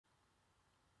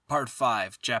Part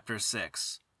 5, Chapter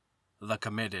 6. The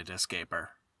Committed Escaper.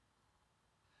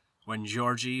 When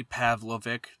Georgy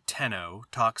Pavlovich Tenno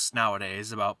talks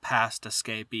nowadays about past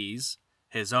escapees,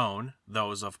 his own,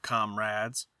 those of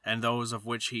comrades, and those of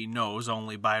which he knows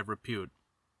only by repute,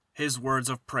 his words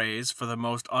of praise for the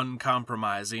most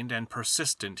uncompromising and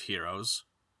persistent heroes,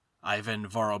 Ivan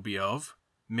Vorobyov,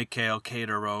 Mikhail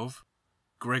Kadyrov,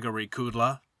 Grigory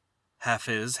Kudla,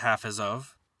 Hafiz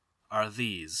Hafizov, are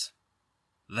these.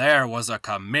 There was a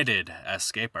committed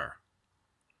escaper.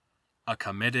 A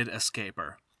committed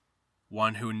escaper.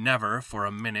 One who never for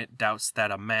a minute doubts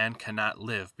that a man cannot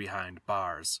live behind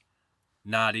bars.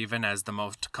 Not even as the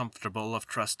most comfortable of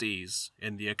trustees,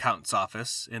 in the accounts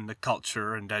office, in the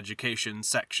culture and education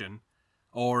section,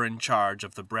 or in charge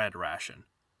of the bread ration.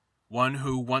 One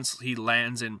who, once he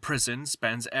lands in prison,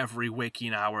 spends every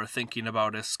waking hour thinking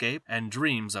about escape and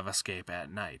dreams of escape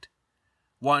at night.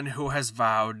 One who has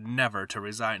vowed never to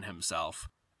resign himself,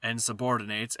 and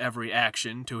subordinates every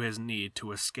action to his need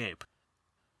to escape.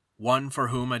 One for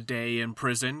whom a day in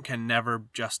prison can never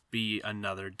just be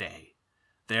another day.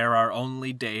 There are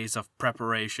only days of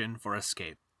preparation for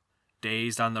escape,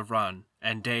 days on the run,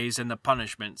 and days in the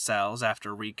punishment cells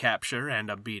after recapture and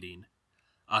a beating.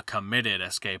 A committed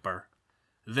escaper.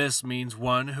 This means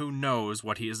one who knows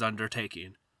what he is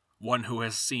undertaking, one who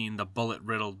has seen the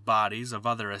bullet-riddled bodies of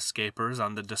other escapers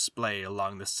on the display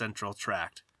along the central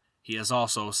tract. He has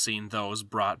also seen those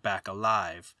brought back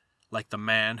alive, like the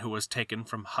man who was taken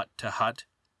from hut to hut,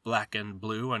 black and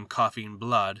blue and coughing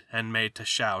blood, and made to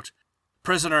shout,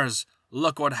 "Prisoners,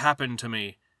 look what happened to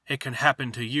me. It can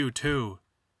happen to you too."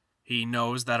 He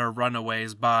knows that a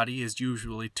runaway's body is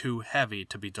usually too heavy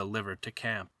to be delivered to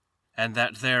camp, and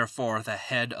that therefore the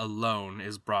head alone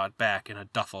is brought back in a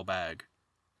duffel bag.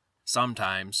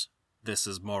 Sometimes, this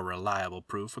is more reliable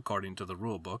proof according to the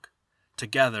rulebook,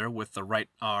 together with the right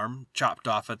arm chopped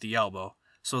off at the elbow,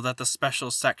 so that the special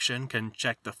section can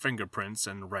check the fingerprints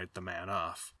and write the man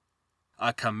off.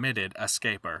 A committed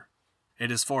escaper.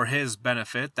 It is for his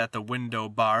benefit that the window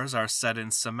bars are set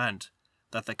in cement,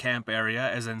 that the camp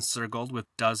area is encircled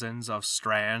with dozens of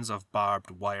strands of barbed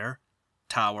wire,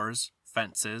 towers,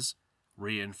 fences,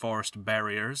 reinforced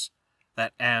barriers,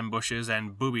 that ambushes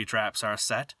and booby traps are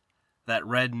set, that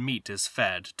red meat is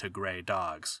fed to gray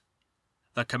dogs.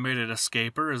 The committed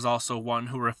escaper is also one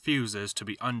who refuses to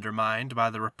be undermined by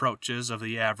the reproaches of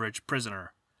the average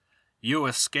prisoner. You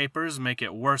escapers make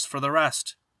it worse for the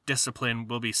rest. Discipline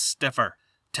will be stiffer.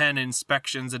 10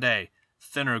 inspections a day.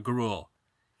 Thinner gruel.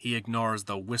 He ignores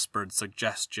the whispered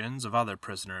suggestions of other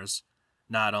prisoners,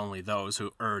 not only those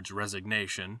who urge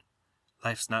resignation.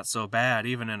 Life's not so bad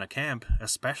even in a camp,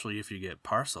 especially if you get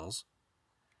parcels.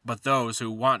 But those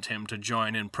who want him to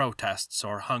join in protests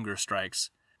or hunger strikes,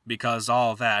 because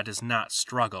all that is not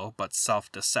struggle but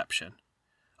self-deception.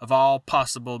 Of all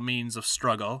possible means of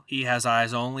struggle, he has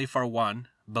eyes only for one,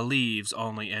 believes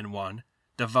only in one,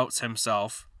 devotes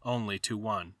himself only to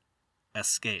one.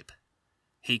 Escape.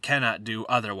 He cannot do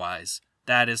otherwise.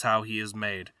 That is how he is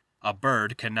made. A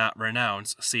bird cannot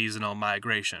renounce seasonal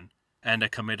migration, and a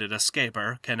committed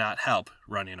escaper cannot help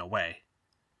running away.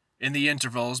 In the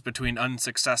intervals between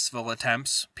unsuccessful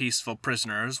attempts, peaceful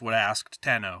prisoners would ask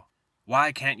Tenno,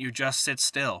 "Why can't you just sit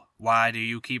still? Why do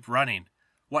you keep running?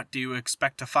 What do you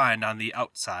expect to find on the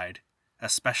outside,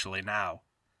 especially now?"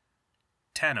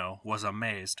 Tenno was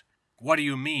amazed. "What do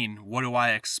you mean, what do I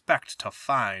expect to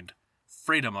find?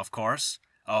 Freedom, of course.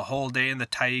 A whole day in the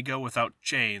taiga without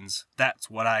chains. That's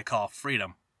what I call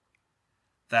freedom."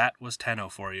 That was Tenno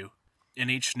for you. In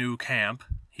each new camp,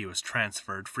 he was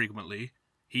transferred frequently.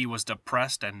 He was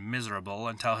depressed and miserable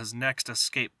until his next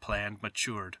escape plan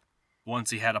matured. Once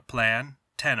he had a plan,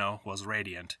 Tenno was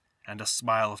radiant, and a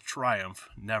smile of triumph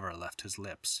never left his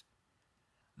lips.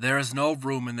 There is no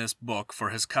room in this book for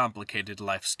his complicated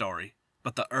life story,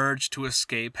 but the urge to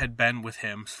escape had been with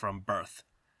him from birth.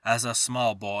 As a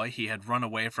small boy, he had run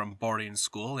away from boarding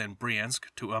school in Bryansk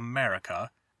to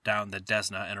America, down the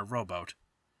Desna in a rowboat.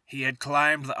 He had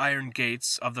climbed the iron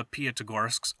gates of the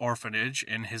Piatigorsk's orphanage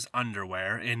in his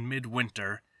underwear in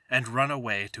midwinter and run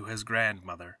away to his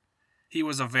grandmother. He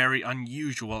was a very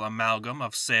unusual amalgam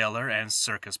of sailor and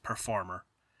circus performer.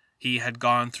 He had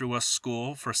gone through a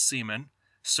school for seamen,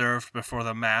 served before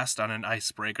the mast on an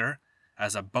icebreaker,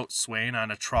 as a boatswain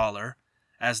on a trawler,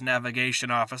 as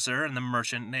navigation officer in the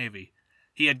merchant navy.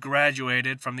 He had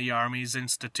graduated from the Army's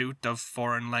Institute of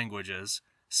Foreign Languages,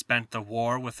 spent the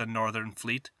war with the Northern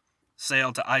Fleet,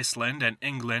 sailed to Iceland and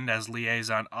England as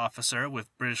liaison officer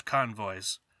with British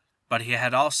convoys. But he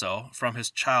had also, from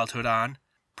his childhood on,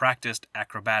 practiced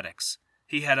acrobatics.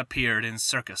 He had appeared in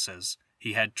circuses.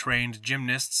 He had trained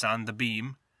gymnasts on the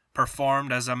beam,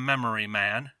 performed as a memory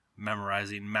man,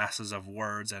 memorizing masses of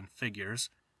words and figures,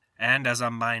 and as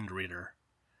a mind reader.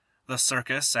 The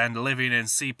circus and living in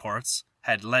seaports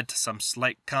had led to some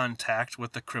slight contact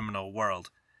with the criminal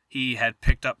world. He had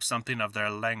picked up something of their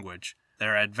language,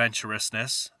 their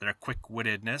adventurousness, their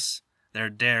quick-wittedness, their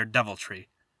daredeviltry.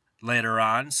 Later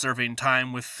on, serving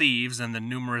time with thieves in the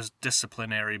numerous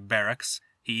disciplinary barracks,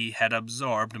 he had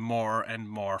absorbed more and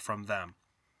more from them.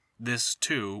 This,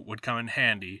 too, would come in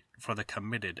handy for the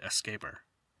committed escaper.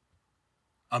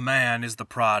 A man is the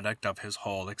product of his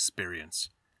whole experience.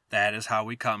 That is how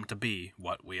we come to be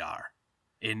what we are.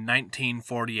 In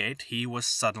 1948, he was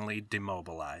suddenly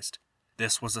demobilized.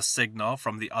 This was a signal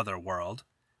from the other world.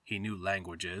 He knew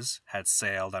languages, had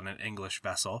sailed on an English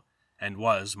vessel, and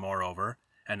was, moreover,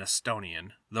 an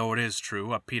Estonian, though it is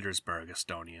true, a Petersburg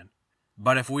Estonian.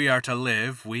 But if we are to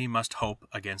live, we must hope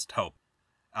against hope.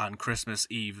 On Christmas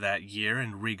Eve that year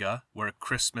in Riga, where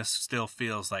Christmas still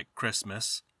feels like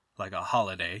Christmas, like a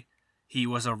holiday, he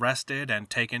was arrested and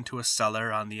taken to a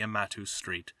cellar on the Amatu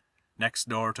Street, next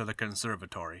door to the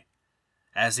conservatory.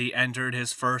 As he entered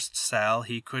his first cell,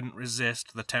 he couldn't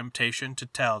resist the temptation to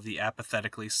tell the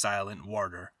apathetically silent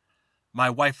warder, "My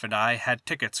wife and I had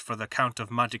tickets for the Count of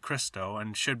Monte Cristo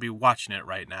and should be watching it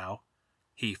right now.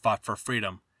 He fought for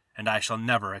freedom, and I shall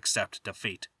never accept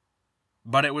defeat."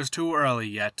 But it was too early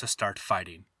yet to start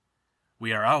fighting.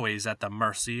 We are always at the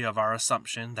mercy of our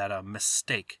assumption that a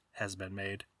mistake has been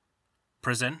made.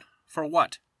 Prison? For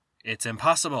what? It's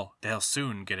impossible. They'll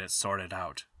soon get it sorted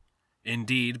out.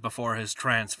 Indeed, before his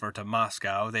transfer to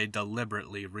Moscow, they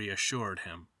deliberately reassured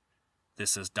him.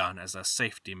 This is done as a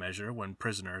safety measure when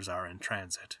prisoners are in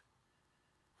transit.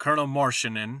 Colonel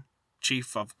Morshinin,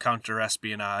 chief of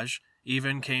counter-espionage,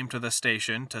 even came to the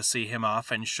station to see him off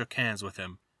and shook hands with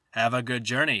him. "Have a good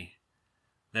journey."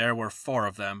 There were 4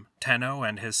 of them, Tenno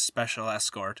and his special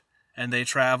escort, and they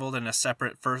traveled in a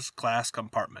separate first-class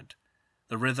compartment.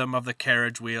 The rhythm of the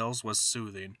carriage wheels was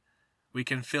soothing. We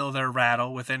can fill their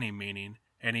rattle with any meaning,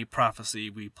 any prophecy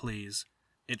we please.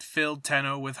 It filled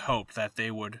Tenno with hope that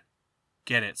they would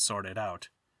get it sorted out.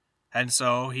 And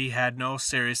so he had no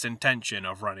serious intention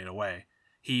of running away.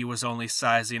 He was only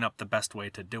sizing up the best way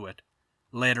to do it.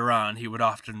 Later on he would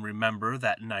often remember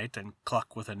that night and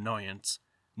cluck with annoyance.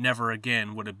 Never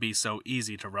again would it be so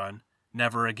easy to run.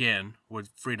 Never again would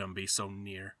freedom be so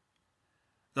near.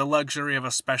 The luxury of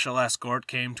a special escort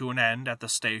came to an end at the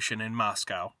station in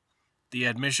Moscow. The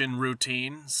admission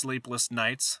routine, sleepless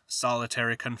nights,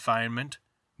 solitary confinement,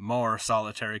 more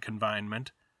solitary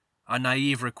confinement, a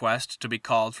naive request to be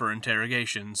called for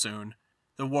interrogation soon.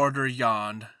 The warder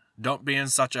yawned. "Don't be in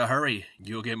such a hurry.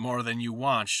 You'll get more than you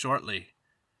want shortly."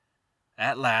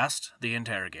 At last, the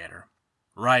interrogator.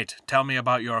 "Right, tell me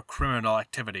about your criminal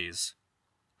activities."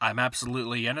 "I'm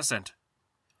absolutely innocent."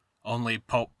 Only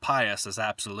Pope Pius is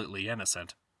absolutely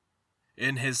innocent.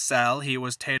 In his cell, he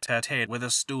was tete-a-tete with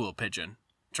a stool pigeon,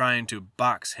 trying to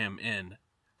box him in.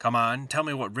 "Come on, tell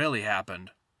me what really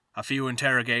happened." A few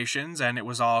interrogations, and it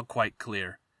was all quite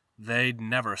clear. They'd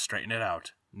never straighten it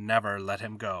out, never let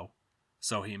him go.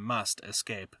 So he must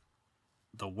escape.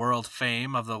 The world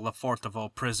fame of the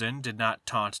Lefortovo prison did not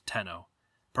taunt Tenno.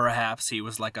 Perhaps he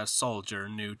was like a soldier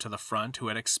new to the front who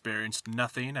had experienced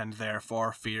nothing and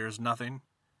therefore fears nothing.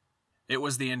 It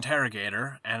was the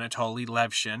interrogator, Anatoly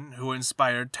Levshin, who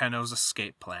inspired Tenno's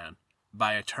escape plan,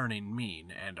 by turning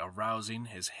mean and arousing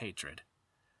his hatred.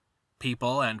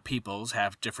 People and peoples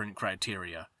have different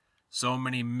criteria. So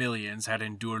many millions had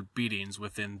endured beatings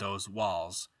within those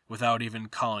walls, without even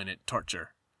calling it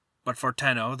torture. But for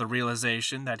Tenno, the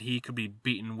realization that he could be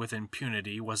beaten with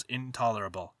impunity was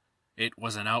intolerable. It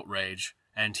was an outrage,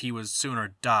 and he would sooner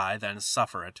die than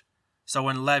suffer it. So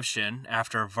when Levshin,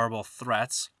 after verbal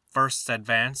threats, first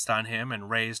advanced on him and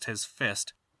raised his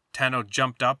fist, Tenno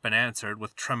jumped up and answered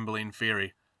with trembling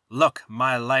fury, "Look,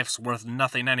 my life's worth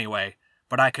nothing anyway,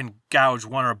 but I can gouge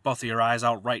one or both of your eyes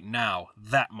out right now.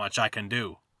 That much I can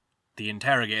do." The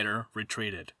interrogator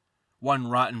retreated. One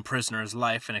rotten prisoner's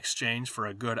life in exchange for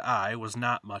a good eye was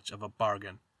not much of a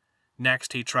bargain.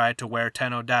 Next he tried to wear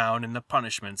Tenno down in the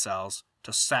punishment cells,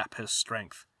 to sap his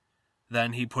strength.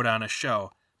 Then he put on a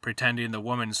show, pretending the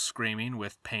woman screaming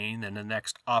with pain in the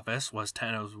next office was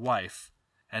Tenno's wife,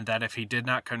 and that if he did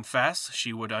not confess,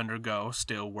 she would undergo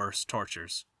still worse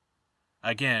tortures.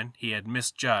 Again, he had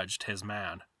misjudged his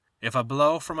man. If a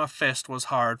blow from a fist was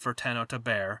hard for Tenno to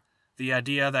bear, the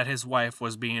idea that his wife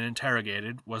was being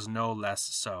interrogated was no less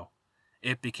so.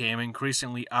 It became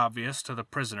increasingly obvious to the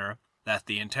prisoner that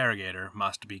the interrogator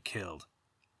must be killed.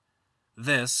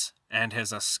 This and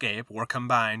his escape were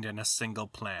combined in a single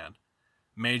plan.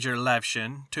 Major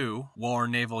Levshin, too, wore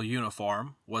naval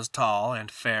uniform, was tall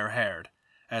and fair-haired.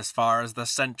 As far as the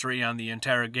sentry on the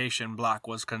interrogation block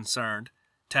was concerned,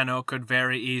 Tenno could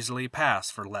very easily pass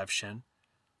for Levshin.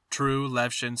 True,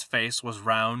 Levshin's face was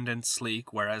round and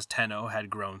sleek, whereas Tenno had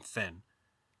grown thin.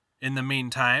 In the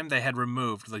meantime, they had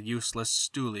removed the useless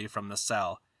stoolie from the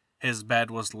cell. His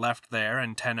bed was left there,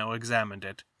 and Tenno examined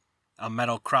it. A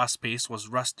metal crosspiece was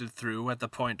rusted through at the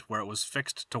point where it was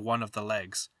fixed to one of the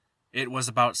legs. It was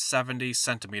about 70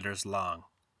 centimeters long.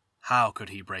 How could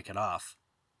he break it off?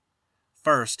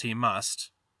 First he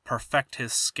must perfect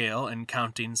his skill in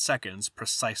counting seconds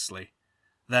precisely,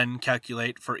 then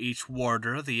calculate for each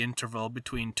warder the interval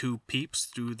between two peeps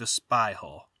through the spy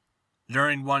hole.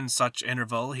 During one such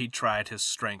interval he tried his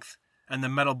strength, and the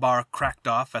metal bar cracked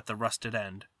off at the rusted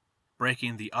end.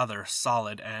 Breaking the other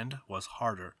solid end was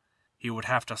harder. He would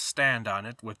have to stand on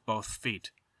it with both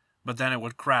feet, but then it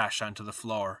would crash onto the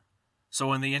floor.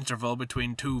 So in the interval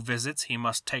between two visits he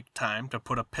must take time to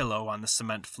put a pillow on the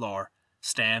cement floor,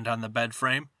 stand on the bed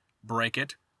frame, break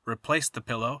it, replace the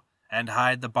pillow, and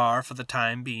hide the bar for the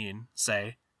time being,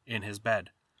 say, in his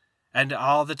bed. And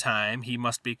all the time he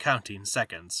must be counting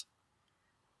seconds.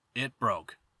 It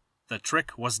broke. The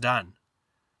trick was done.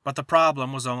 But the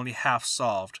problem was only half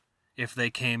solved. If they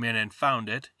came in and found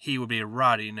it, he would be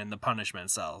rotting in the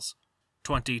punishment cells.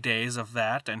 20 days of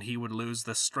that, and he would lose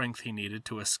the strength he needed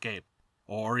to escape,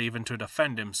 or even to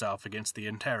defend himself against the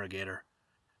interrogator.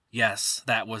 Yes,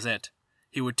 that was it.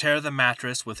 He would tear the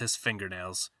mattress with his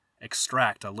fingernails,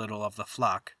 extract a little of the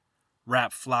flock,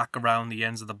 wrap flock around the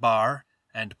ends of the bar,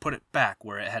 and put it back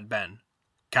where it had been.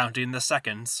 Counting the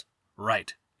seconds,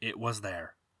 right, it was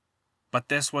there. But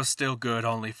this was still good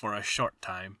only for a short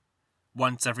time.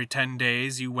 Once every 10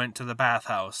 days you went to the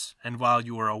bathhouse, and while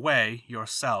you were away, your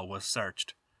cell was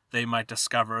searched. They might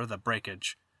discover the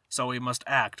breakage, so he must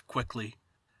act quickly.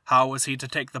 How was he to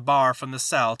take the bar from the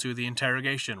cell to the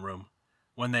interrogation room?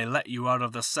 When they let you out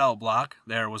of the cell block,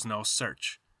 there was no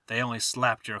search. They only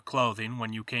slapped your clothing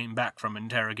when you came back from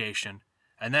interrogation,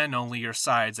 and then only your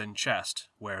sides and chest,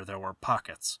 where there were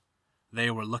pockets. They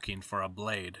were looking for a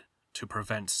blade, to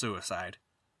prevent suicide.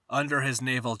 Under his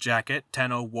naval jacket,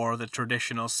 Tenno wore the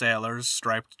traditional sailor's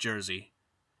striped jersey.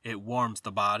 It warms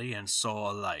the body and soul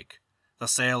alike. The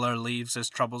sailor leaves his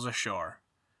troubles ashore.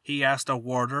 He asked a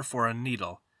warder for a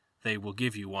needle. They will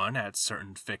give you one at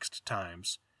certain fixed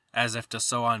times, as if to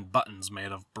sew on buttons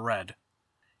made of bread.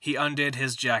 He undid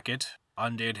his jacket,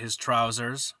 undid his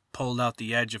trousers, pulled out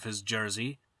the edge of his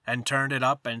jersey, and turned it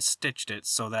up and stitched it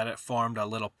so that it formed a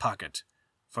little pocket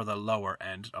for the lower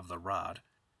end of the rod.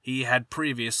 He had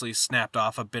previously snapped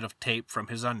off a bit of tape from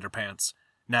his underpants.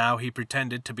 Now he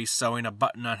pretended to be sewing a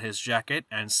button on his jacket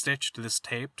and stitched this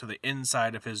tape to the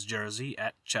inside of his jersey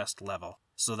at chest level,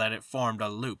 so that it formed a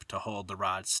loop to hold the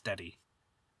rod steady.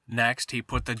 Next he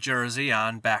put the jersey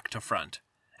on back to front,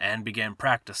 and began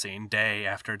practicing day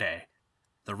after day.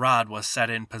 The rod was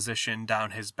set in position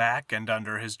down his back and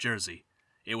under his jersey.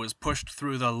 It was pushed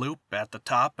through the loop at the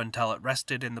top until it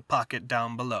rested in the pocket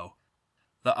down below.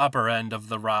 The upper end of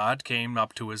the rod came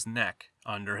up to his neck,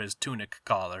 under his tunic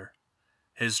collar.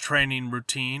 His training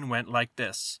routine went like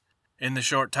this. In the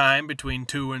short time between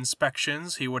 2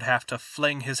 inspections, he would have to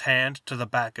fling his hand to the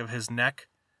back of his neck,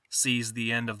 seize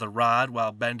the end of the rod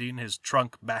while bending his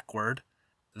trunk backward,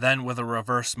 then with a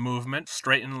reverse movement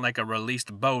straighten like a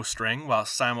released bowstring while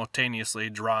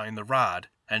simultaneously drawing the rod,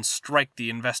 and strike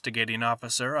the investigating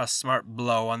officer a smart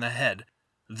blow on the head.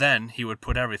 Then he would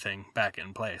put everything back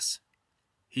in place.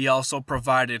 He also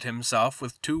provided himself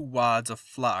with 2 wads of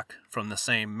flock from the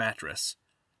same mattress.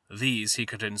 These he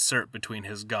could insert between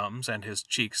his gums and his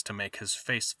cheeks to make his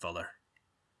face fuller.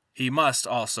 He must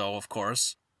also, of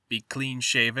course, be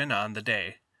clean-shaven on the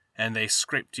day, and they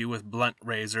scraped you with blunt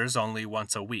razors only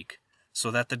once a week, so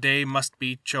that the day must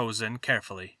be chosen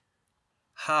carefully.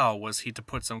 How was he to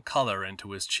put some color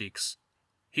into his cheeks?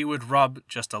 He would rub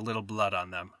just a little blood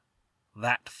on them.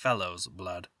 That fellow's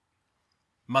blood.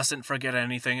 Mustn't forget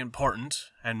anything important,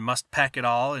 and must pack it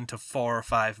all into 4 or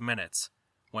 5 minutes.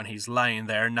 When he's lying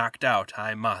there knocked out,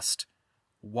 I must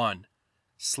 1.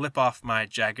 Slip off my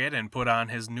jacket and put on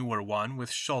his newer one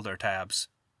with shoulder tabs.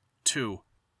 2.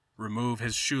 Remove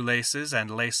his shoelaces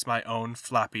and lace my own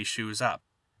floppy shoes up.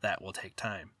 That will take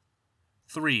time.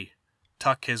 3.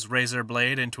 Tuck his razor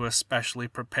blade into a specially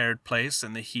prepared place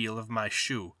in the heel of my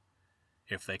shoe.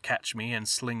 If they catch me and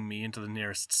sling me into the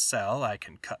nearest cell, I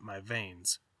can cut my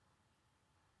veins.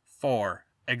 4.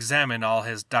 Examine all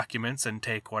his documents and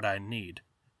take what I need.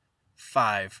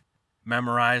 5.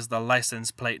 Memorize the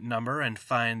license plate number and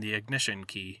find the ignition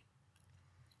key.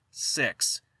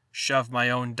 6. Shove my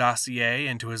own dossier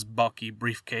into his bulky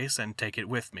briefcase and take it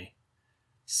with me.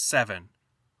 7.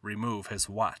 Remove his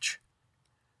watch.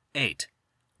 8.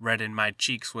 Redden my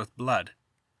cheeks with blood.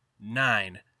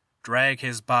 9. Drag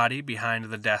his body behind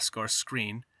the desk or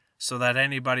screen so that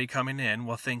anybody coming in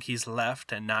will think he's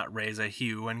left and not raise a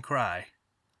hue and cry.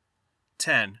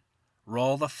 10.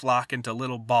 Roll the flock into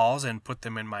little balls and put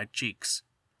them in my cheeks.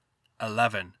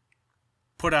 11.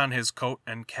 Put on his coat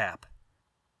and cap.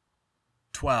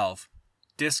 12.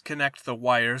 Disconnect the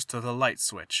wires to the light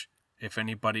switch. If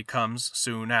anybody comes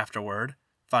soon afterward,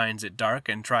 finds it dark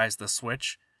and tries the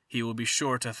switch, he will be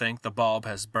sure to think the bulb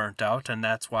has burnt out and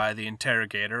that's why the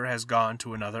interrogator has gone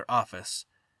to another office.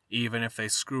 Even if they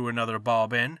screw another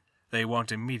bulb in, they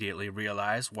won't immediately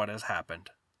realize what has happened.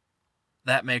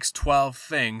 That makes 12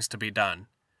 things to be done,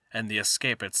 and the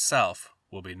escape itself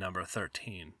will be number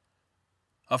 13.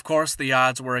 Of course, the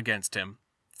odds were against him.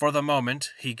 For the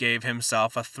moment, he gave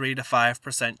himself a 3 to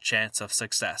 5% chance of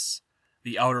success.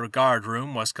 The outer guard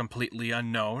room was completely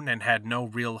unknown and had no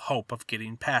real hope of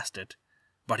getting past it,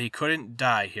 but he couldn't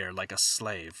die here like a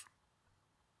slave.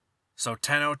 So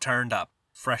Tenno turned up,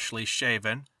 freshly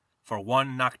shaven, for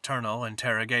one nocturnal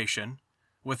interrogation,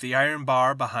 with the iron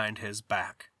bar behind his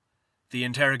back. The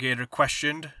interrogator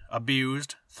questioned,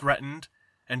 abused, threatened,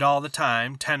 and all the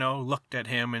time Tenno looked at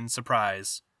him in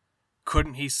surprise.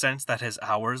 Couldn't he sense that his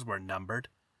hours were numbered?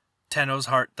 Tenno's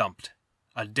heart thumped.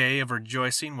 A day of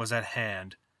rejoicing was at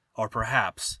hand, or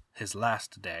perhaps his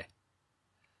last day.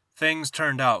 Things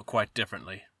turned out quite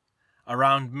differently.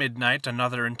 Around midnight,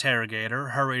 another interrogator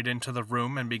hurried into the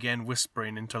room and began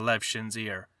whispering into Levshin's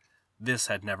ear. This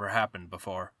had never happened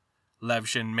before.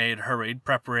 Levshin made hurried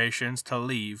preparations to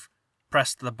leave,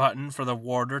 pressed the button for the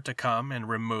warder to come and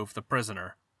remove the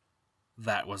prisoner.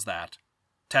 That was that.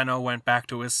 Tenno went back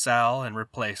to his cell and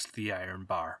replaced the iron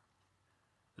bar.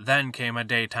 Then came a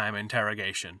daytime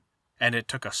interrogation, and it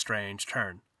took a strange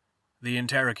turn. The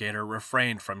interrogator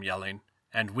refrained from yelling,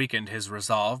 and weakened his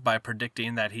resolve by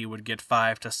predicting that he would get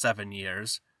 5 to 7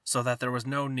 years, so that there was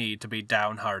no need to be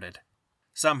downhearted.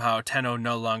 Somehow Tenno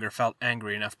no longer felt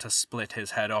angry enough to split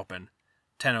his head open.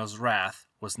 Tenno's wrath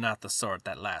was not the sort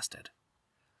that lasted.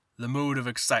 The mood of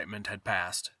excitement had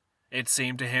passed. It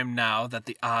seemed to him now that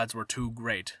the odds were too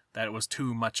great, that it was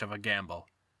too much of a gamble.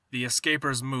 The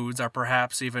escaper's moods are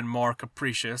perhaps even more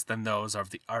capricious than those of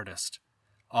the artist.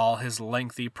 All his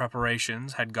lengthy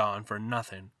preparations had gone for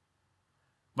nothing.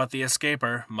 But the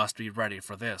escaper must be ready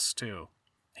for this, too.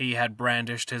 He had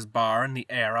brandished his bar in the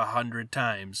air 100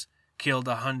 times, killed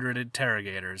 100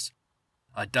 interrogators.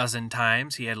 A dozen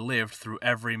times he had lived through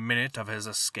every minute of his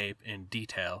escape in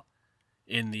detail.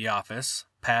 In the office,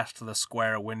 past the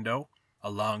square window,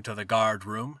 along to the guard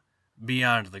room,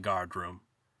 beyond the guard room.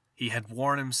 He had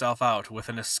worn himself out with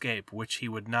an escape which he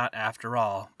would not, after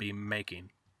all, be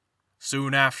making.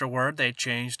 Soon afterward they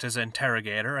changed his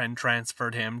interrogator and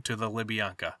transferred him to the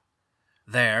Libyanka.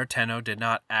 There Tenno did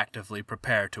not actively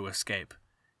prepare to escape.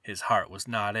 His heart was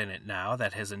not in it now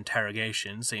that his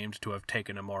interrogation seemed to have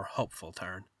taken a more hopeful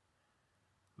turn.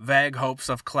 Vague hopes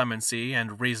of clemency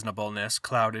and reasonableness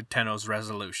clouded Tenno's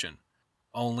resolution.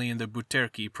 Only in the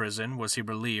Butyrki prison was he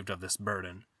relieved of this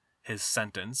burden. His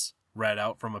sentence, read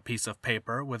out from a piece of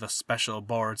paper with a special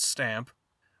board stamp,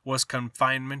 was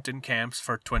confinement in camps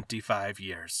for 25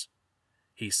 years.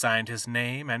 He signed his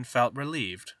name and felt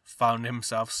relieved, found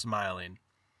himself smiling,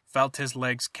 felt his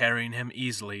legs carrying him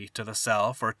easily to the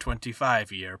cell for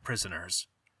 25-year prisoners.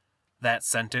 That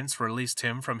sentence released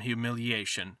him from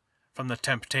humiliation, from the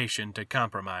temptation to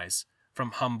compromise,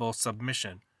 from humble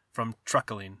submission, from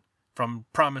truckling, from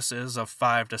promises of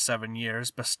 5 to 7 years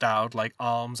bestowed like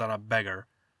alms on a beggar.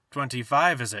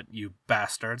 25 is it, you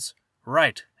bastards?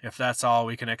 Right, if that's all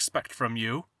we can expect from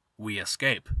you, we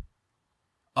escape.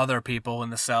 Other people in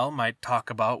the cell might talk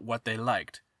about what they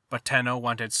liked, but Tenno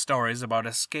wanted stories about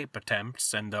escape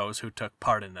attempts and those who took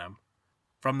part in them.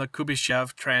 From the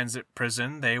Kubyshev transit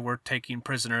prison they were taking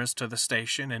prisoners to the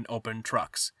station in open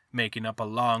trucks, making up a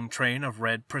long train of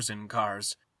red prison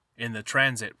cars. In the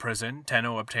transit prison,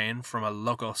 Tenno obtained from a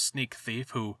local sneak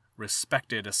thief who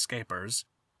respected escapers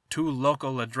 2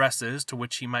 local addresses to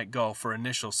which he might go for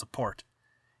initial support.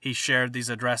 He shared these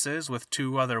addresses with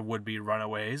 2 other would-be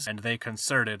runaways, and they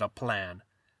concerted a plan.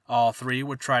 All 3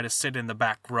 would try to sit in the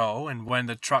back row, and when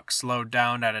the truck slowed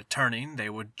down at a turning, they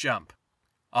would jump.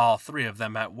 All 3 of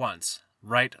them at once,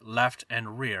 right, left,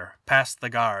 and rear, past the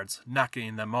guards,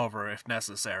 knocking them over if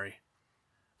necessary.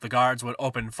 The guards would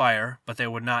open fire, but they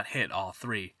would not hit all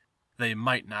 3. They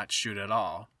might not shoot at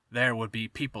all. There would be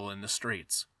people in the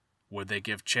streets. Would they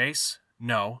give chase?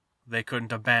 No, they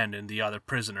couldn't abandon the other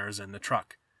prisoners in the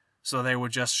truck. so they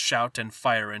would just shout and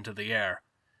fire into the air.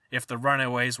 If the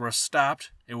runaways were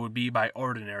stopped, it would be by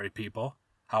ordinary people,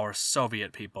 our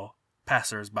Soviet people,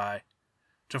 passers-by.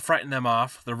 To frighten them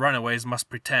off, the runaways must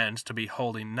pretend to be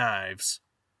holding knives.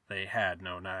 They had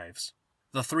no knives.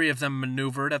 The three of them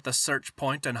maneuvered at the search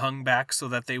point and hung back so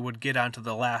that they would get onto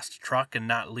the last truck and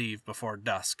not leave before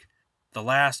dusk. The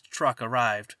last truck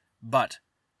arrived, but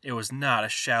it was not a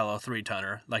shallow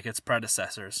 3-tonner like its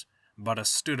predecessors, but a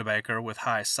Studebaker with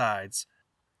high sides.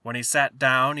 When he sat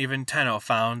down, even Tenno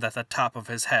found that the top of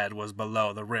his head was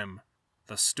below the rim.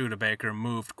 The Studebaker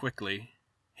moved quickly.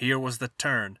 Here was the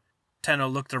turn. Tenno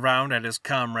looked around at his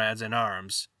comrades in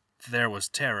arms. There was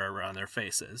terror on their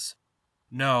faces.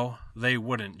 No, they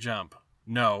wouldn't jump.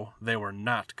 No, they were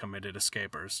not committed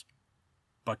escapers.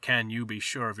 But can you be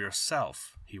sure of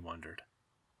yourself? He wondered.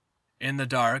 In the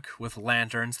dark, with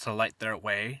lanterns to light their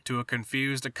way, to a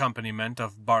confused accompaniment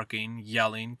of barking,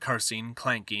 yelling, cursing,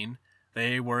 clanking,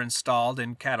 they were installed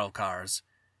in cattle cars.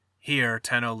 Here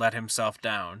Tenno let himself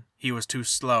down. He was too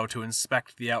slow to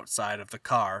inspect the outside of the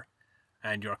car,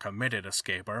 and your committed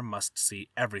escaper must see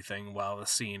everything while the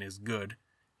scene is good.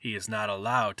 He is not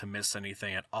allowed to miss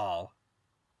anything at all.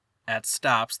 At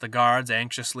stops, the guards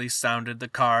anxiously sounded the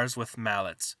cars with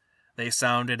mallets. They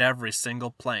sounded every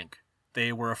single plank.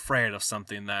 They were afraid of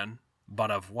something then, but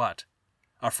of what?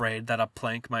 Afraid that a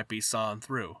plank might be sawn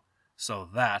through, so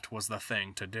that was the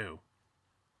thing to do.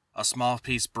 A small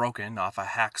piece broken off a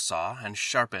hacksaw and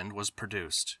sharpened was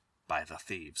produced by the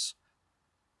thieves.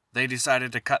 They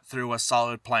decided to cut through a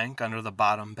solid plank under the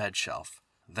bottom bed shelf.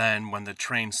 Then, when the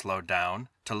train slowed down,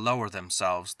 to lower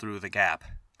themselves through the gap,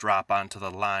 drop onto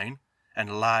the line,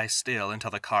 and lie still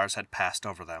until the cars had passed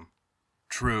over them.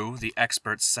 True, the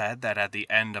experts said that at the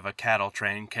end of a cattle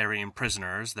train carrying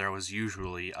prisoners there was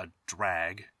usually a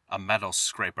drag, a metal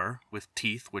scraper with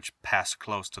teeth which passed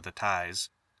close to the ties,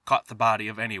 caught the body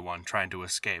of anyone trying to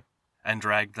escape, and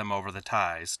dragged them over the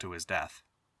ties to his death.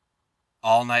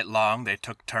 All night long they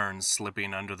took turns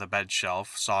slipping under the bed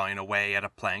shelf, sawing away at a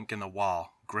plank in the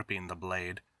wall, gripping the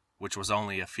blade, which was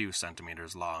only a few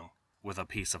centimeters long, with a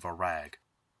piece of a rag.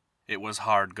 It was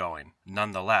hard going.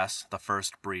 Nonetheless, the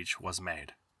first breach was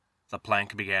made. The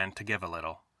plank began to give a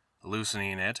little.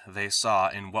 Loosening it, they saw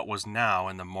in what was now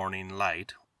in the morning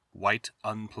light white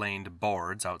unplaned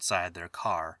boards outside their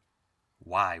car.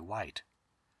 Why white?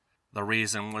 The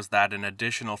reason was that an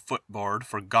additional footboard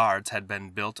for guards had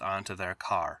been built onto their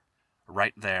car.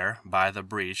 Right there, by the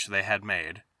breach they had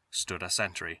made, stood a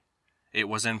sentry. It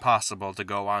was impossible to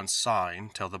go on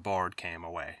sawing till the board came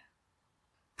away.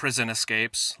 Prison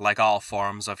escapes, like all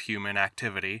forms of human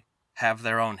activity, have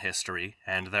their own history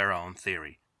and their own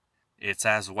theory. It's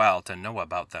as well to know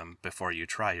about them before you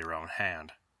try your own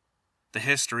hand. The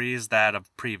history is that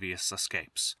of previous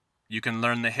escapes. You can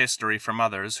learn the history from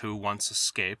others who once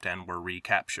escaped and were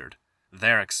recaptured.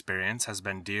 Their experience has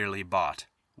been dearly bought,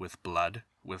 with blood,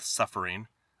 with suffering,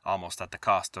 almost at the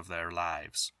cost of their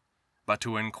lives. But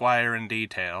to inquire in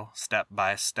detail, step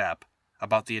by step,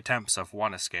 about the attempts of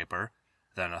one escaper,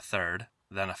 then a third,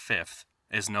 then a fifth,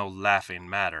 is no laughing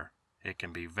matter. It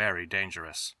can be very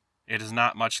dangerous. It is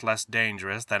not much less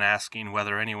dangerous than asking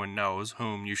whether anyone knows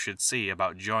whom you should see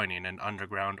about joining an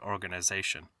underground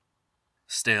organization.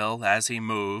 Still, as he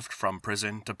moved from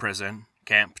prison to prison,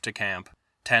 camp to camp,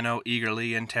 Tenno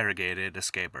eagerly interrogated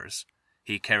escapers.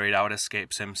 He carried out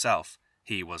escapes himself.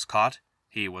 He was caught.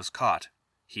 He was caught.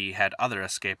 He had other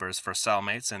escapers for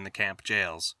cellmates in the camp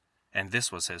jails, and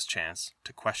this was his chance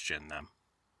to question them.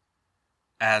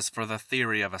 As for the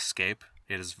theory of escape,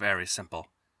 it is very simple.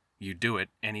 You do it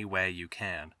any way you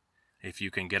can. If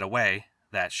you can get away,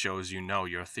 that shows you know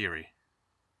your theory.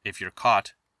 If you're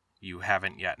caught, you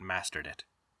haven't yet mastered it.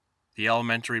 The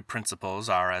elementary principles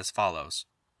are as follows.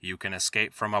 You can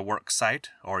escape from a work site,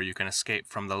 or you can escape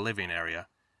from the living area.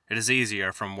 It is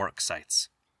easier from work sites.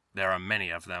 There are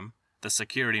many of them. The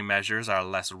security measures are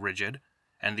less rigid,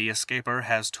 and the escaper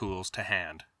has tools to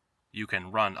hand. You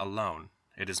can run alone.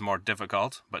 It is more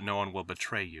difficult, but no one will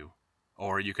betray you.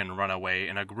 Or you can run away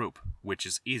in a group, which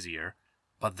is easier,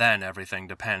 but then everything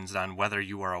depends on whether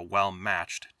you are a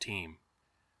well-matched team.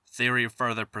 Theory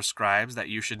further prescribes that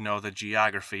you should know the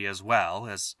geography as well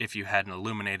as if you had an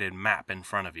illuminated map in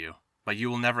front of you, but you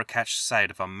will never catch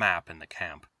sight of a map in the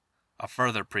camp. A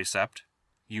further precept,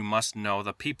 you must know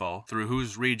the people through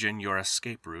whose region your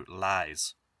escape route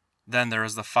lies. Then there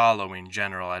is the following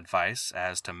general advice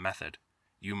as to method.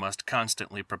 You must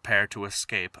constantly prepare to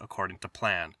escape according to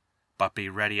plan, but be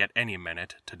ready at any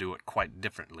minute to do it quite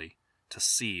differently, to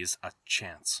seize a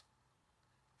chance.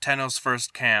 Tenno's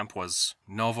first camp was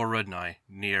Novorudnoy,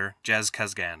 near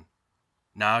Jezkazgan.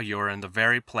 Now you are in the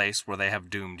very place where they have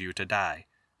doomed you to die.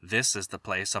 This is the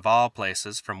place of all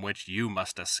places from which you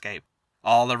must escape.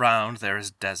 All around there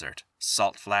is desert,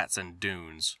 salt flats and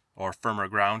dunes, or firmer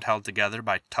ground held together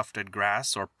by tufted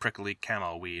grass or prickly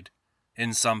camel weed.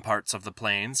 In some parts of the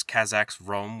plains, Kazakhs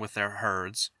roam with their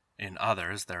herds. In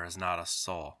others, there is not a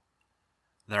soul.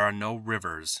 There are no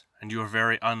rivers, and you are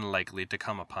very unlikely to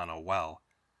come upon a well.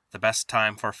 The best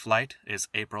time for flight is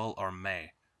April or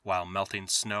May, while melting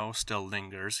snow still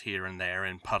lingers here and there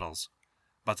in puddles.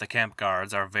 But the camp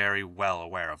guards are very well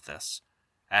aware of this.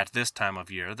 At this time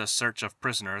of year, the search of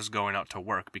prisoners going out to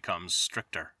work becomes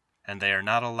stricter, and they are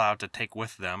not allowed to take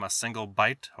with them a single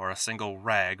bite or a single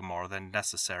rag more than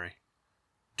necessary.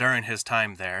 During his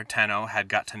time there, Tenno had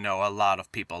got to know a lot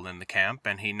of people in the camp,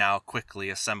 and he now quickly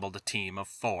assembled a team of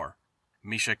 4.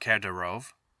 Misha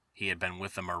Kerderov, he had been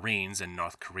with the Marines in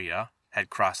North Korea, had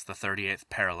crossed the 38th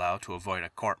parallel to avoid a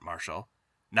court-martial.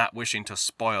 Not wishing to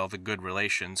spoil the good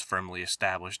relations firmly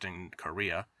established in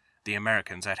Korea, the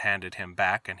Americans had handed him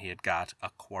back and he had got a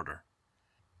quarter.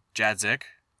 Jadzik,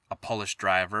 a Polish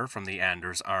driver from the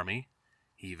Anders army.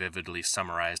 He vividly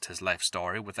summarized his life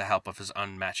story with the help of his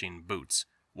unmatching boots,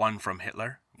 one from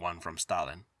Hitler, one from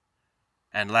Stalin.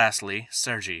 And lastly,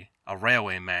 Sergei, a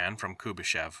railway man from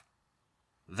Kubyshev.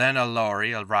 Then a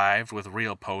lorry arrived with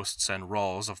reel posts and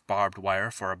rolls of barbed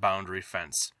wire for a boundary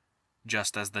fence,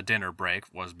 just as the dinner break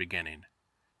was beginning.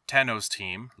 Tenno's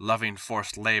team, loving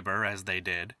forced labor as they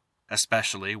did,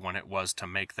 especially when it was to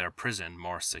make their prison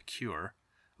more secure,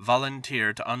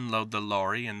 volunteered to unload the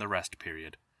lorry in the rest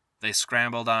period. They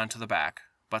scrambled onto the back,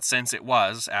 but since it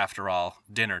was, after all,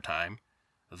 dinner time,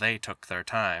 they took their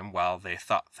time while they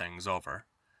thought things over.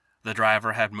 The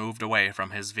driver had moved away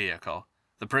from his vehicle.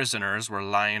 The prisoners were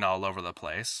lying all over the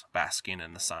place, basking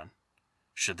in the sun.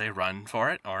 Should they run for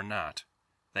it or not?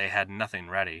 They had nothing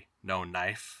ready, no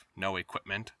knife, no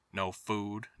equipment, no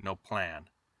food, no plan.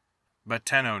 But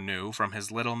Tenno knew from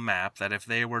his little map that if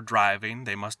they were driving,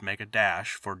 they must make a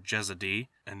dash for Jezadi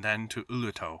and then to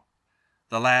Uluto.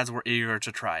 The lads were eager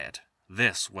to try it.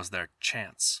 This was their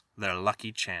chance, their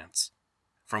lucky chance.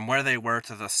 From where they were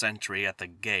to the sentry at the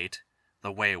gate,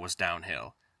 the way was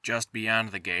downhill. Just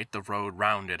beyond the gate, the road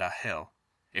rounded a hill.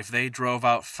 If they drove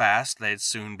out fast, they'd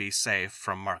soon be safe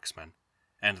from marksmen,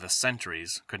 and the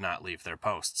sentries could not leave their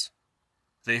posts.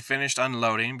 They finished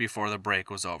unloading before the break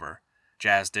was over.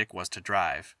 Jazdik was to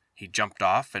drive. He jumped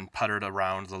off and puttered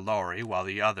around the lorry while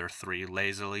the other 3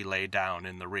 lazily lay down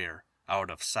in the rear, out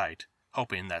of sight,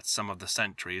 hoping that some of the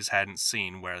sentries hadn't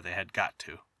seen where they had got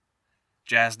to.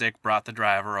 Jazdik brought the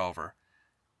driver over.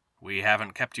 "We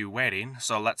haven't kept you waiting,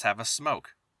 so let's have a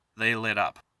smoke." They lit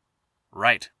up.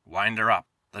 "Right, wind her up."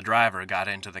 The driver got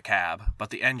into the cab, but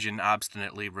the engine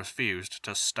obstinately refused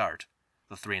to start.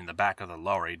 The 3 in the back of the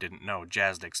lorry didn't know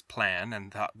Jazdik's plan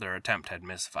and thought their attempt had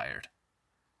misfired.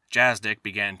 Jazdik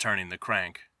began turning the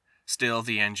crank. Still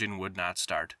the engine would not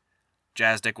start.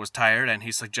 Jazdik was tired and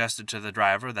he suggested to the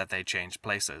driver that they change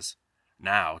places.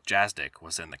 Now Jazdik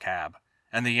was in the cab,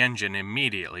 and the engine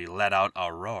immediately let out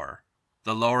a roar.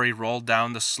 The lorry rolled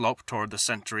down the slope toward the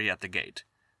sentry at the gate.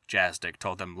 Jazdik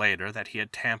told them later that he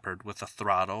had tampered with the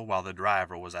throttle while the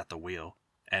driver was at the wheel,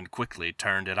 and quickly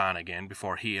turned it on again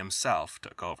before he himself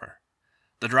took over.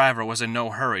 The driver was in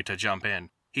no hurry to jump in.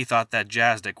 He thought that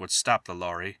Jazdik would stop the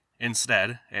lorry.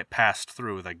 Instead, it passed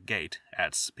through the gate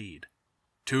at speed.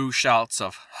 2 shouts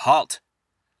of "Halt!"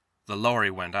 The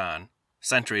lorry went on.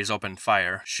 Sentries opened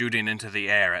fire, shooting into the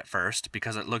air at first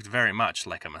because it looked very much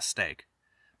like a mistake.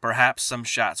 Perhaps some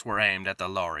shots were aimed at the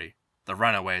lorry. The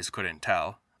runaways couldn't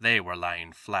tell. They were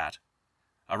lying flat.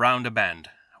 Around a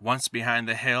bend, once behind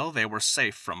the hill, they were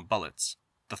safe from bullets.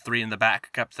 The 3 in the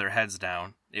back kept their heads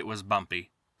down. It was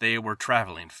bumpy. They were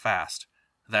traveling fast.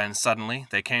 Then suddenly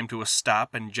they came to a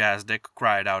stop and Jazdik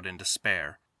cried out in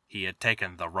despair. He had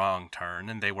taken the wrong turn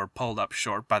and they were pulled up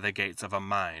short by the gates of a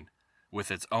mine, with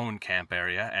its own camp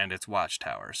area and its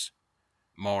watchtowers.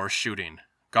 More shooting.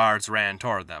 Guards ran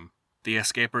toward them. The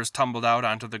escapers tumbled out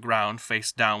onto the ground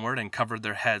face downward and covered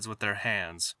their heads with their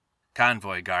hands.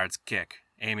 Convoy guards kick,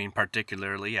 aiming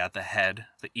particularly at the head,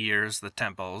 the ears, the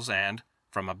temples, and,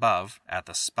 from above, at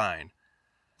the spine.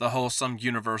 The wholesome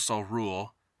universal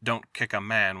rule, "Don't kick a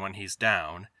man when he's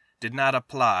down," did not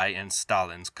apply in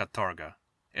Stalin's Katorga.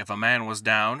 If a man was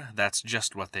down, that's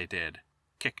just what they did.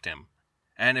 Kicked him.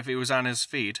 And if he was on his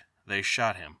feet, they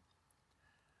shot him.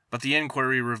 But the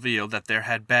inquiry revealed that there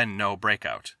had been no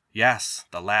breakout. Yes,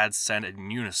 the lads said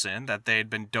in unison that they had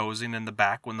been dozing in the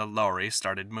back when the lorry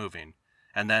started moving.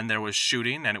 And then there was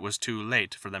shooting, and it was too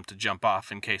late for them to jump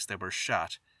off in case they were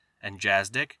shot. And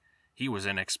Jazdik? He was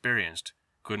inexperienced.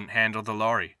 Couldn't handle the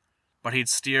lorry. but he'd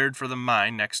steered for the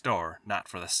mine next door, not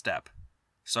for the steppe.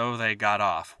 So they got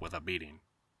off with a beating.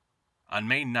 On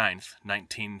May 9th,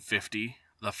 1950,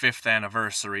 the 5th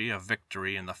anniversary of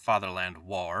victory in the Fatherland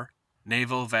War,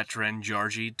 naval veteran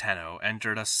Georgie Tenno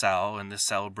entered a cell in the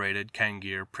celebrated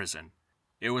Kangir prison.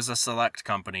 It was a select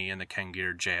company in the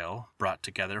Kangir jail, brought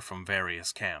together from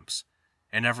various camps.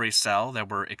 In every cell there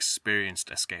were experienced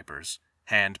escapers,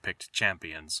 hand-picked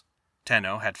champions.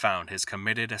 Tenno had found his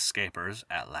committed escapers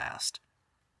at last.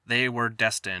 They were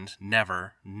destined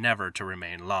never to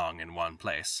remain long in one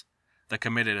place. The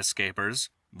committed escapers,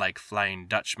 like Flying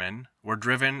Dutchmen, were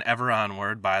driven ever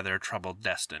onward by their troubled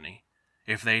destiny.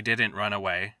 If they didn't run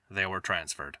away, they were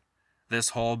transferred. This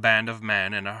whole band of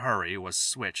men in a hurry was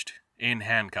switched, in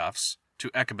handcuffs, to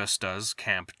Ekebusta's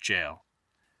camp jail.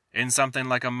 In something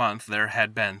like a month there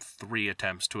had been 3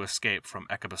 attempts to escape from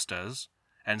Ekebusta's,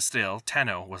 and still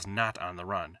Tenno was not on the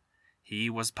run. He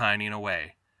was pining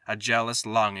away. A jealous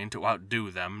longing to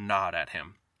outdo them gnawed at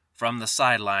him. From the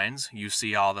sidelines, you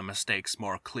see all the mistakes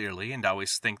more clearly and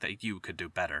always think that you could do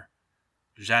better.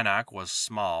 Janak was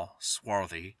small,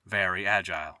 swarthy, very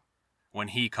agile. When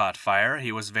he caught fire,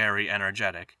 he was very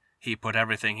energetic. He put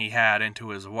everything he had into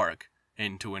his work,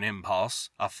 into an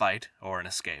impulse, a fight, or an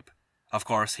escape. Of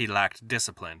course, he lacked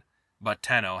discipline, but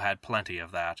Tenno had plenty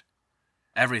of that.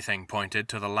 Everything pointed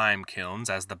to the lime kilns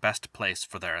as the best place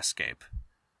for their escape.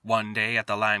 One day at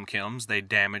the lime kilns, they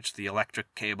damaged the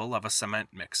electric cable of a cement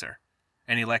mixer.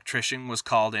 An electrician was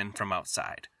called in from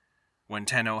outside. When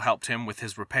Tenno helped him with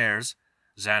his repairs,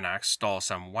 Zanuck stole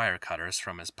some wire cutters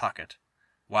from his pocket.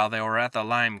 While they were at the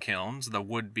lime kilns, the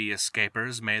would-be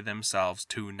escapers made themselves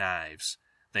 2 knives.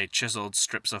 They chiseled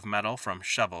strips of metal from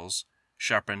shovels,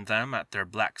 sharpened them at their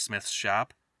blacksmith's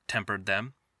shop, tempered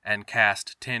them, and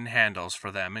cast tin handles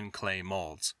for them in clay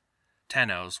molds.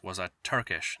 Tenno's was a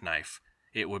Turkish knife.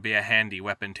 It would be a handy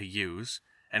weapon to use,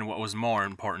 and what was more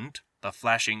important, the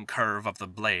flashing curve of the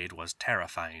blade was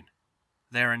terrifying.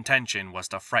 Their intention was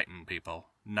to frighten people,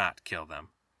 not kill them.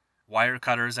 Wire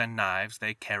cutters and knives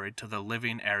they carried to the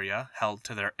living area held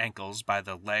to their ankles by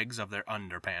the legs of their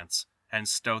underpants, and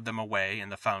stowed them away in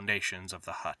the foundations of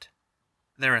the hut.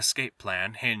 Their escape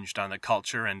plan hinged on the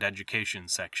culture and education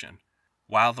section.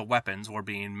 While the weapons were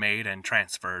being made and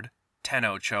transferred,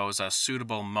 Tenno chose a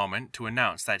suitable moment to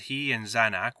announce that he and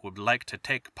Zanuck would like to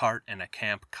take part in a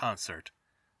camp concert.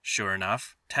 Sure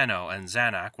enough, Tenno and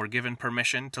Zanuck were given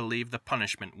permission to leave the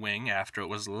punishment wing after it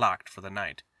was locked for the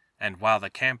night, and while the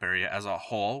camp area as a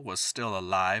whole was still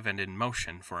alive and in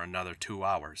motion for another 2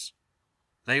 hours.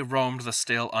 They roamed the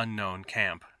still unknown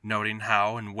camp, noting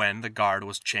how and when the guard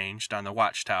was changed on the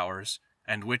watchtowers,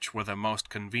 and which were the most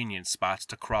convenient spots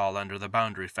to crawl under the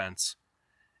boundary fence.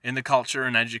 In the culture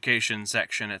and education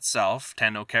section itself,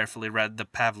 Tenno carefully read the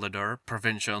Pavlodar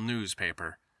provincial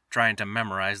newspaper, trying to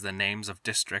memorize the names of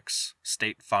districts,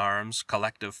 state farms,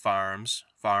 collective farms,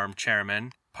 farm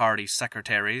chairmen, party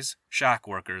secretaries, shock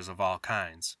workers of all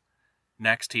kinds.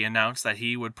 Next he announced that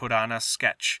he would put on a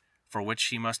sketch, for which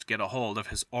he must get a hold of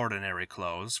his ordinary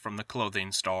clothes from the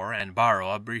clothing store and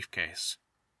borrow a briefcase.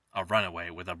 A runaway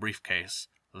with a briefcase,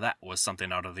 that was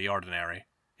something out of the ordinary.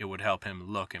 It would help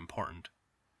him look important.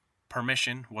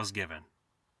 Permission was given.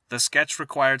 The sketch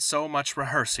required so much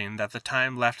rehearsing that the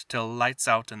time left till lights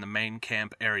out in the main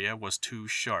camp area was too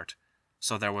short,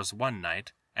 so there was one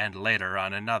night, and later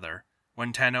on another,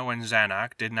 when Tenno and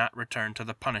Zanuck did not return to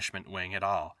the punishment wing at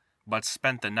all, but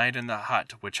spent the night in the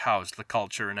hut which housed the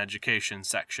culture and education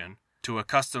section, to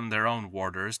accustom their own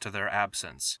warders to their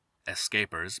absence.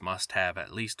 Escapers must have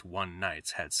at least 1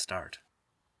 night's head start.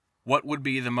 What would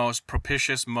be the most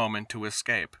propitious moment to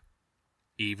escape?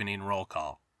 Evening roll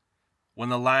call. When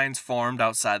the lines formed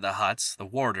outside the huts, the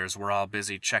warders were all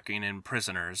busy checking in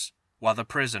prisoners, while the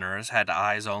prisoners had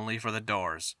eyes only for the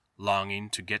doors, longing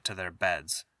to get to their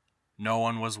beds. No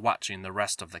one was watching the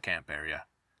rest of the camp area.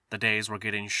 The days were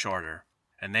getting shorter,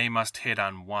 and they must hit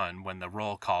on one when the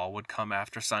roll call would come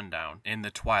after sundown, in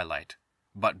the twilight,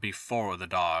 but before the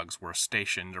dogs were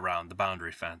stationed around the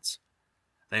boundary fence.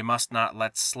 They must not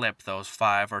let slip those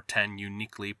 5 or 10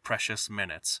 uniquely precious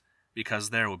minutes, because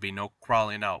there would be no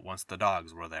crawling out once the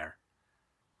dogs were there.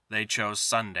 They chose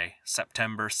Sunday,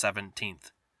 September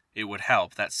 17th. It would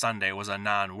help that Sunday was a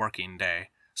non-working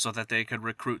day, so that they could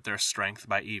recruit their strength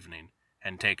by evening,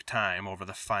 and take time over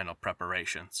the final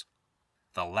preparations.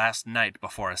 The last night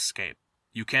before escape.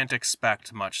 You can't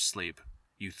expect much sleep.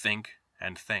 You think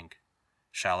and think.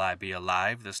 Shall I be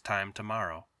alive this time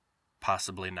tomorrow?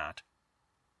 Possibly not.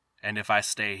 And if I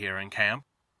stay here in camp?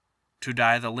 To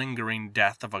die the lingering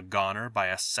death of a goner by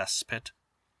a cesspit?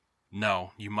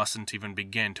 No, you mustn't even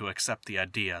begin to accept the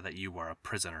idea that you are a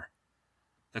prisoner.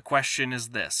 The question is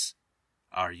this: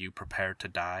 are you prepared to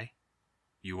die?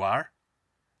 You are?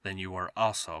 Then you are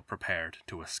also prepared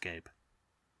to escape.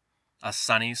 A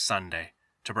sunny Sunday.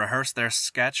 To rehearse their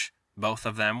sketch, both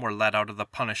of them were let out of the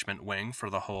punishment wing for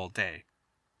the whole day.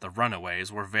 The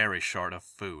runaways were very short of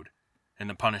food. In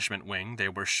the punishment wing they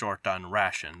were short on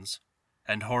rations,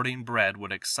 and hoarding bread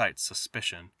would excite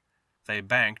suspicion. They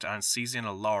banked on seizing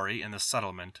a lorry in the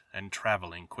settlement and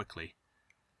traveling quickly.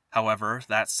 However,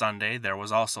 that Sunday there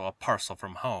was also a parcel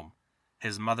from home,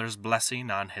 his mother's blessing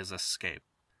on his escape.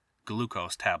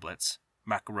 Glucose tablets,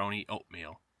 macaroni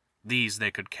oatmeal. These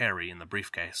they could carry in the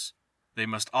briefcase. They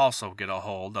must also get a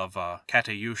hold of a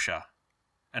katyusha,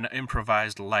 an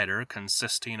improvised lighter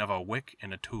consisting of a wick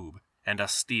in a tube, and a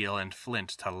steel and flint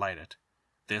to light it.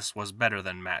 This was better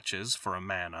than matches for a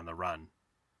man on the run.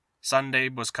 Sunday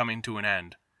was coming to an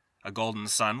end. A golden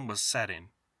sun was setting.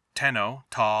 Tenno,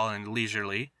 tall and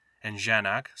leisurely, and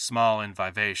Janak, small and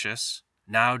vivacious,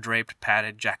 now draped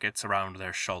padded jackets around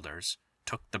their shoulders,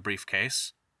 took the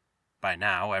briefcase. By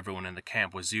now everyone in the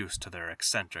camp was used to their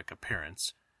eccentric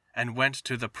appearance, and went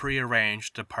to the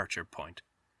prearranged departure point,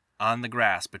 on the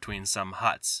grass between some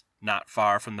huts, not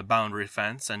far from the boundary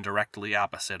fence and directly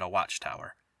opposite a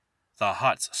watchtower. The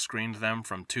huts screened them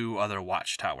from 2 other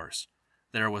watchtowers.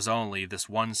 There was only this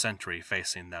one sentry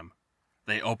facing them.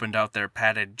 They opened out their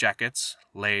padded jackets,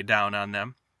 lay down on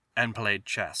them, and played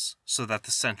chess, so that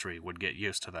the sentry would get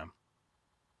used to them.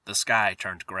 The sky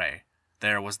turned gray.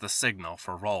 There was the signal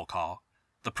for roll call.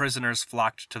 The prisoners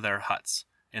flocked to their huts.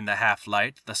 In the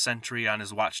half-light, the sentry on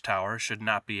his watchtower should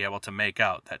not be able to make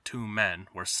out that 2 men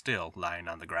were still lying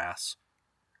on the grass.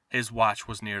 His watch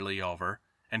was nearly over,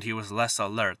 and he was less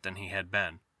alert than he had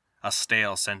been. A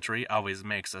stale sentry always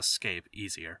makes escape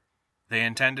easier. They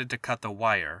intended to cut the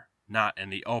wire, not in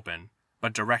the open,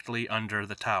 but directly under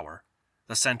the tower.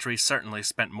 The sentry certainly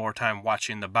spent more time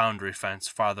watching the boundary fence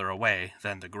farther away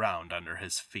than the ground under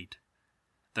his feet.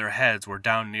 Their heads were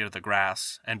down near the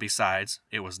grass, and besides,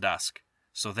 it was dusk,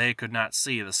 so they could not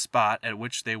see the spot at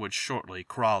which they would shortly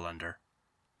crawl under.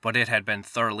 But it had been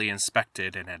thoroughly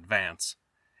inspected in advance.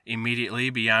 Immediately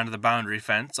beyond the boundary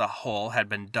fence a hole had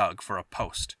been dug for a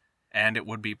post, and it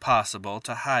would be possible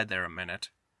to hide there a minute.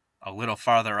 A little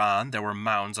farther on there were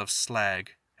mounds of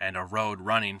slag, and a road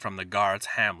running from the guards'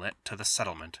 hamlet to the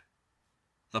settlement.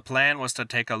 The plan was to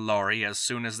take a lorry as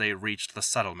soon as they reached the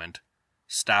settlement,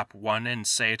 stop one and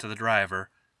say to the driver,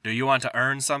 "Do you want to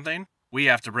earn something? We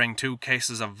have to bring 2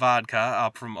 cases of vodka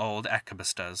up from old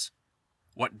Ekabistas."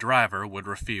 What driver would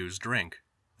refuse drink?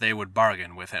 They would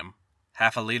bargain with him.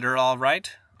 "Half a liter all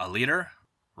right? A liter?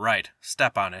 Right,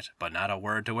 step on it, but not a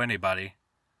word to anybody."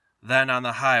 Then on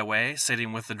the highway,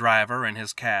 sitting with the driver in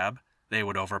his cab, they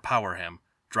would overpower him,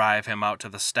 drive him out to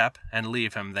the steppe, and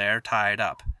leave him there tied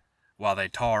up, while they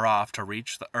tore off to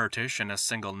reach the Irtish in a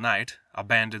single night,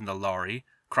 abandon the lorry,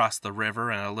 cross the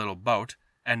river in a little boat,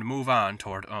 and move on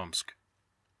toward Omsk.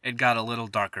 It got a little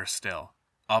darker still.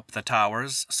 Up the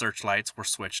towers, searchlights were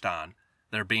switched on.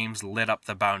 Their beams lit up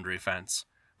the boundary fence,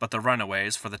 but the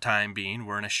runaways for the time being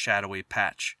were in a shadowy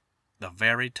patch. The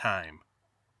very time.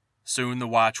 Soon the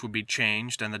watch would be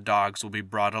changed and the dogs would be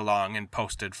brought along and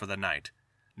posted for the night.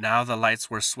 Now the lights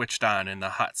were switched on in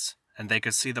the huts, and they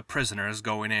could see the prisoners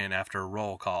going in after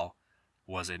roll call.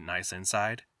 Was it nice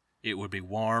inside? It would be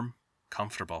warm,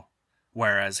 comfortable.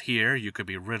 Whereas here you could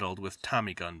be riddled with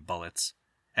Tommy gun bullets,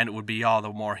 and it would be all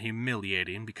the more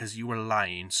humiliating because you were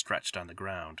lying stretched on the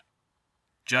ground.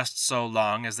 Just so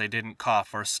long as they didn't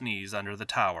cough or sneeze under the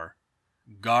tower.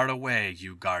 Guard away,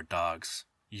 you guard dogs.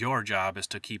 Your job is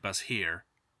to keep us here.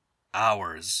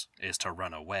 Ours is to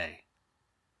run away.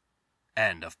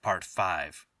 End of Part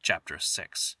 5, Chapter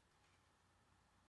 6.